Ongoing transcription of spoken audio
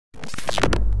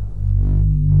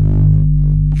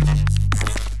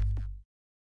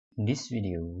this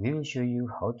video, we will show you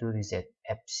how to reset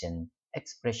Epson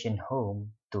Expression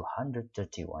Home to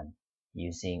 131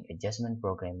 using adjustment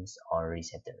programs or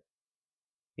resetter.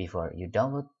 Before you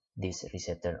download this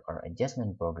resetter or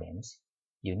adjustment programs,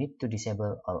 you need to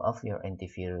disable all of your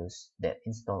antivirus that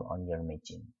installed on your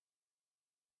machine.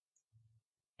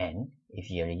 And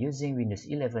if you are using Windows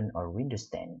 11 or Windows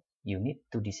 10, you need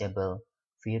to disable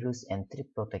virus and threat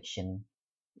protection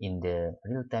in the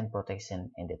real-time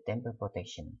protection and the temper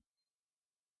protection.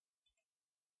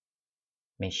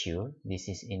 Make sure this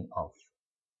is in off.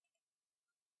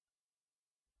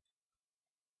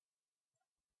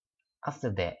 After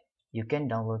that, you can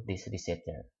download this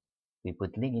resetter. We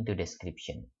put link into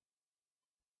description.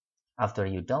 After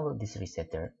you download this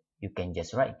resetter, you can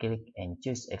just right click and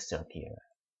choose extract here.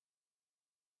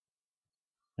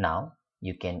 Now,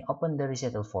 you can open the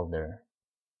resetter folder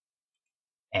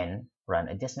and run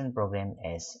adjustment program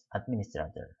as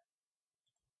administrator.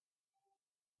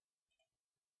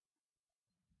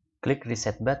 Click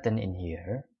reset button in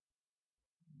here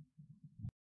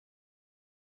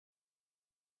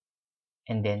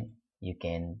and then you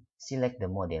can select the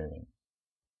model name.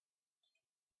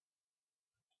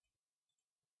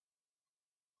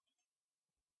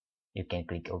 You can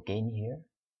click OK in here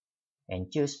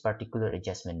and choose particular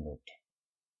adjustment mode.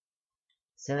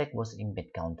 Select both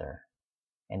embed counter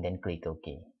and then click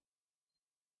OK.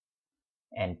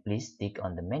 And please tick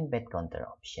on the main bed counter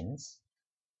options.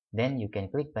 Then you can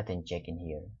click button check in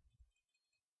here.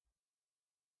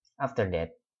 After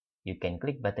that, you can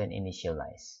click button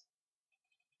initialize.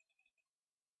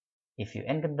 If you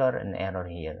encounter an error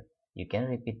here, you can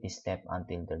repeat this step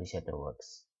until the resetter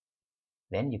works.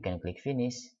 Then you can click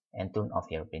finish and turn off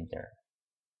your printer.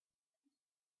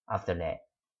 After that,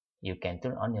 you can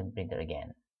turn on your printer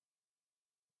again.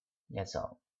 That's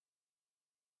all.